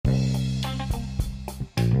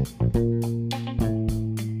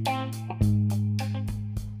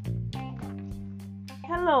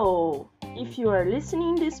Hello! If you are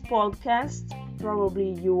listening this podcast,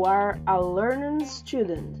 probably you are a learning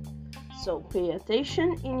student. So pay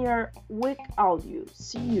attention in your week audio.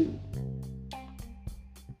 See you!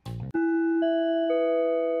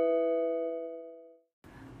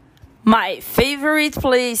 My favorite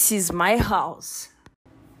place is my house.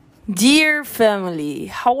 Dear family,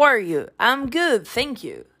 how are you? I'm good, thank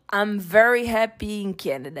you. I'm very happy in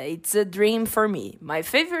Canada. It's a dream for me. My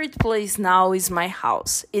favorite place now is my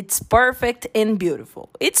house. It's perfect and beautiful.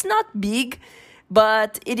 It's not big,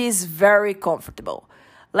 but it is very comfortable.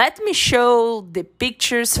 Let me show the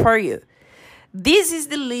pictures for you. This is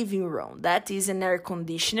the living room. That is an air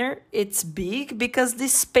conditioner. It's big because the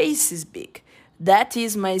space is big. That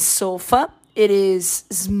is my sofa. It is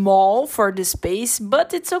small for the space,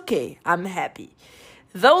 but it's okay. I'm happy.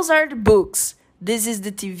 Those are the books. This is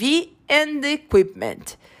the TV and the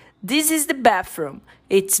equipment. This is the bathroom.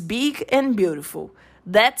 It's big and beautiful.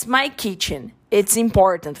 That's my kitchen. It's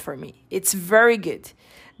important for me. It's very good.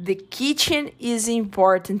 The kitchen is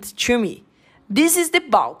important to me. This is the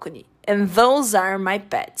balcony, and those are my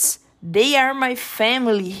pets. They are my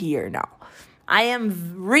family here now. I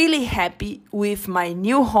am really happy with my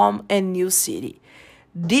new home and new city.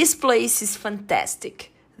 This place is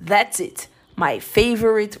fantastic. That's it. My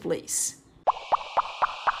favorite place.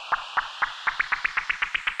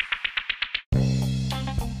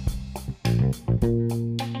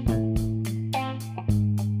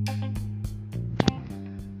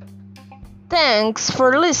 Thanks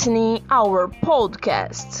for listening our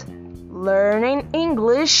podcast. Learning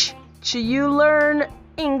English till you learn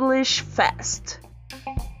English fast.